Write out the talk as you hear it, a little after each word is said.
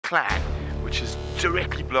clan, which is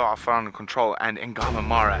directly below our final control, and Maasai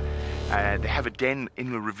Mara. They have a den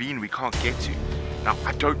in the ravine we can't get to. Now,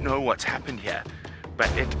 I don't know what's happened here, but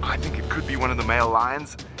I think it could be one of the male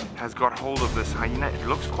lions has got hold of this hyena. It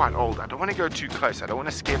looks quite old. I don't want to go too close. I don't want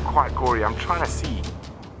to scare quite gory. I'm trying to see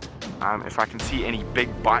if I can see any big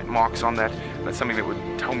bite marks on that. That's something that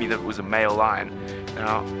would tell me that it was a male lion.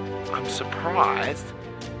 Now, I'm surprised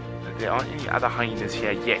that there aren't any other hyenas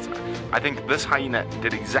here yet. I think this hyena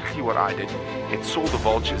did exactly what I did. It saw the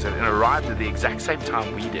vultures and it arrived at the exact same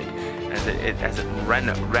time we did, as it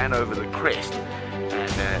ran over the crest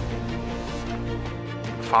and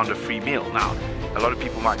found a free meal. Now, a lot of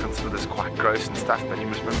people might consider this quite gross and stuff, but you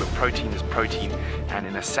must remember, protein is protein, and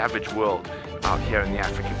in a savage world out here in the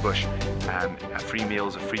African bush, a free meal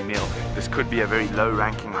is a free meal. This could be a very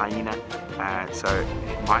low-ranking hyena, so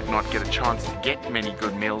it might not get a chance to get many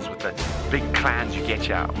good meals with the big clans you get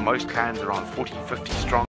here. Most clans are around 40, 50 strong.